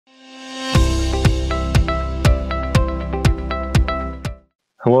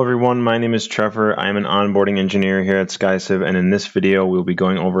Hello everyone, my name is Trevor. I'm an onboarding engineer here at SkyCiv, and in this video we'll be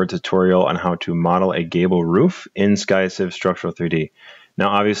going over a tutorial on how to model a gable roof in SkyCiv Structural 3D. Now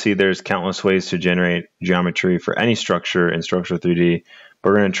obviously there's countless ways to generate geometry for any structure in Structural 3D, but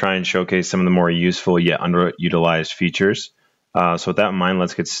we're going to try and showcase some of the more useful yet underutilized features. So with that in mind,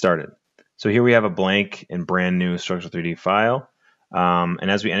 let's get started. So here we have a blank and brand new Structural 3D file. And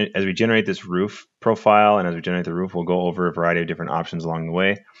as we generate this roof profile and as we generate the roof, we'll go over a variety of different options along the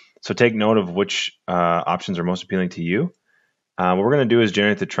way. So take note of which options are most appealing to you. What we're going to do is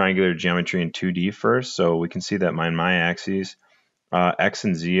generate the triangular geometry in 2D first. So we can see that my axes, X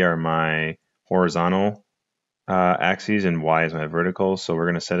and Z are my horizontal axes and Y is my vertical. So we're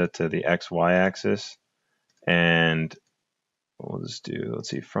going to set it to the X, Y axis. And we'll just do, let's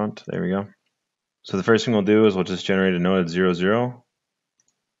see, front. There we go. So the first thing we'll do is we'll just generate a node at 0, 0.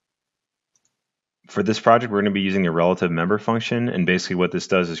 For this project, we're going to be using a relative member function, and basically what this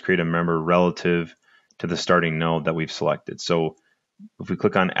does is create a member relative to the starting node that we've selected. So if we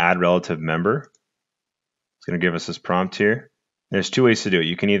click on add relative member, it's going to give us this prompt here. There's two ways to do it.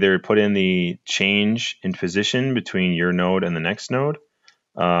 You can either put in the change in position between your node and the next node,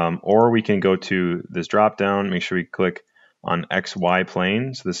 or we can go to this drop down, make sure we click on XY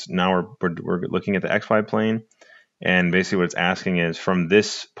plane. So this now we're looking at the XY plane, and basically what it's asking is from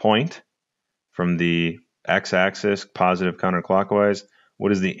this point, from the x-axis, positive counterclockwise,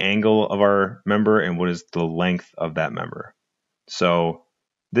 what is the angle of our member and what is the length of that member. So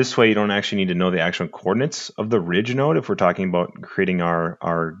this way you don't actually need to know the actual coordinates of the ridge node if we're talking about creating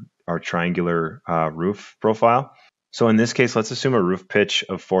our triangular roof profile. So in this case, let's assume a roof pitch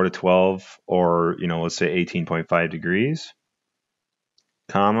of 4 to 12, or let's say 18.5 degrees,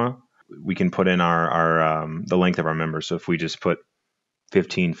 comma. We can put in the length of our member. So if we just put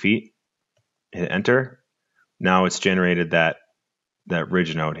 15 feet, hit enter, now it's generated that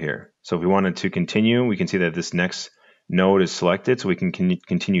ridge node here. So if we wanted to continue, we can see that this next node is selected, so we can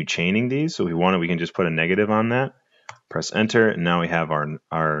continue chaining these. So if we want it, we can just put a negative on that, press enter, and now we have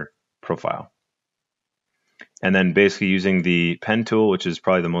our profile. And then basically using the pen tool, which is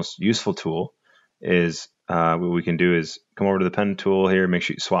probably the most useful tool, is what we can do is come over to the pen tool here, make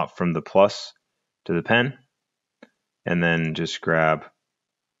sure you swap from the plus to the pen, and then just grab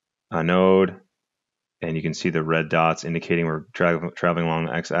a node, and you can see the red dots indicating we're traveling along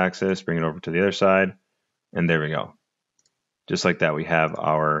the x-axis, bring it over to the other side, and there we go. Just like that, we have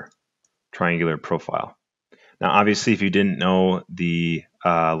our triangular profile. Now obviously if you didn't know the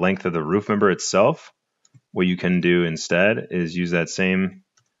length of the roof member itself, what you can do instead is use that same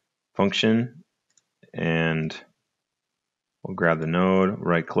function, and we'll grab the node,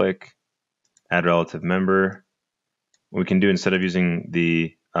 right click, add relative member. What we can do instead of using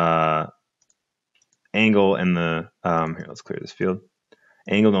the angle and the, here, let's clear this field.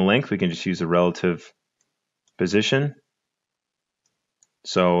 Angle and length, we can just use the relative position.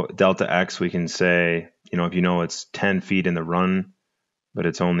 So delta x, we can say, if it's 10 feet in the run, but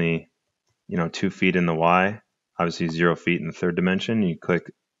it's only, 2 feet in the y, obviously 0 feet in the third dimension, you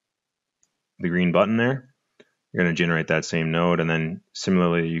click the green button there, you're going to generate that same node, and then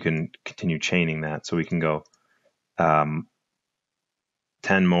similarly you can continue chaining that. So we can go 10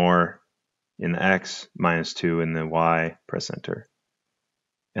 more in the x, -2 in the y, press enter.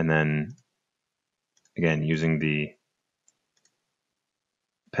 And then again, using the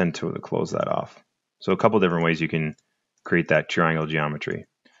pen tool to close that off. So a couple different ways you can create that triangle geometry.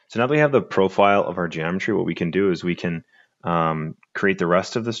 So now that we have the profile of our geometry, what we can do is we can create the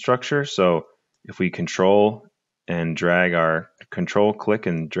rest of the structure. So if we click and drag our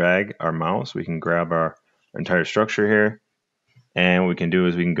mouse, we can grab our entire structure here. And what we can do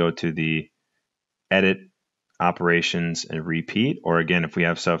is we can go to the edit operations and repeat, or again, if we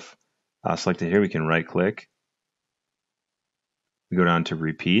have stuff selected here, we can right click, we go down to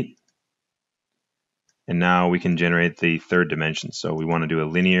repeat, and now we can generate the third dimension. So we want to do a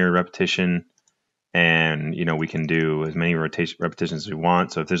linear repetition, and we can do as many repetitions as we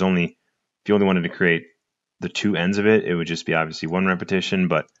want. So if you only wanted to create the two ends of it, it would just be obviously one repetition,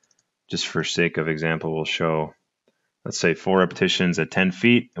 but just for sake of example, we'll show, let's say 4 repetitions at 10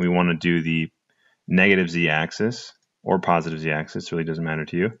 feet, and we want to do the negative z-axis or positive z-axis, really doesn't matter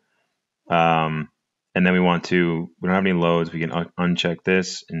to you. And then we don't have any loads, we can uncheck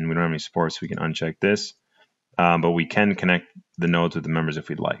this, and we don't have any supports, we can uncheck this. But we can connect the nodes with the members if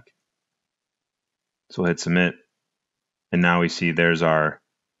we'd like. So we'll hit submit, and now we see there's our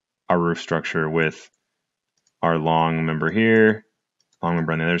roof structure with our long member here, long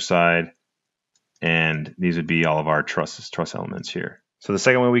member on the other side, and these would be all of our truss elements here. So the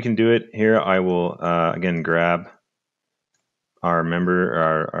second way we can do it here, I will again grab our member,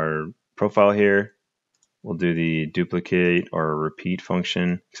 our profile here. We'll do the duplicate or repeat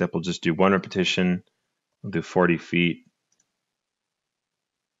function, except we'll just do one repetition. We'll do 40 feet,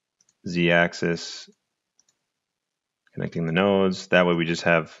 z-axis, connecting the nodes. That way we just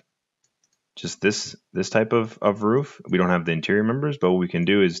have just this type of roof. We don't have the interior members, but what we can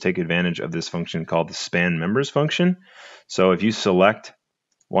do is take advantage of this function called the span members function. So if you select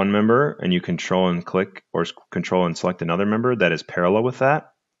one member and you control and click or control and select another member that is parallel with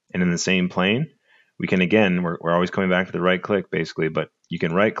that and in the same plane, we can, again, we're always coming back to the right click basically, but you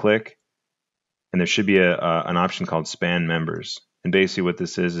can right click and there should be an option called span members. And basically what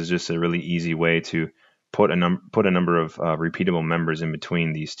this is just a really easy way to put a number of repeatable members in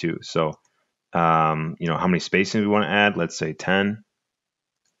between these two. So you know, how many spacings we want to add, let's say 10.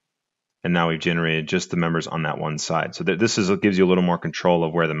 And now we've generated just the members on that one side. So this gives you a little more control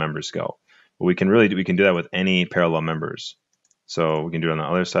of where the members go. But we can do that with any parallel members. So we can do it on the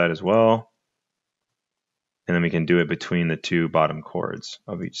other side as well. And then we can do it between the two bottom chords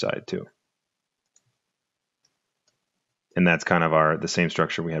of each side too. And that's kind of the same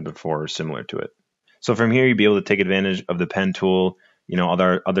structure we had before, or similar to it. So from here, you'll be able to take advantage of the pen tool, you know,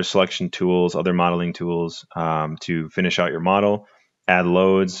 other selection tools, other modeling tools to finish out your model, add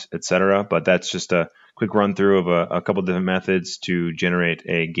loads, etc. But that's just a quick run through of a couple different methods to generate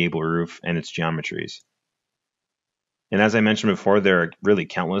a gable roof and its geometries. And as I mentioned before, there are really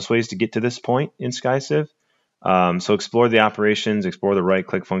countless ways to get to this point in SkyCiv. So explore the operations, explore the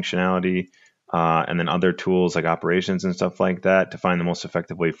right-click functionality, and then other tools like operations and stuff like that to find the most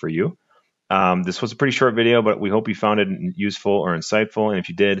effective way for you. This was a pretty short video, but we hope you found it useful or insightful. And if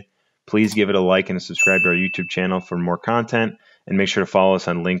you did, please give it a like and a subscribe to our YouTube channel for more content. And make sure to follow us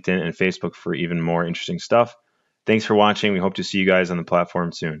on LinkedIn and Facebook for even more interesting stuff. Thanks for watching. We hope to see you guys on the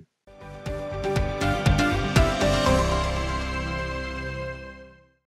platform soon.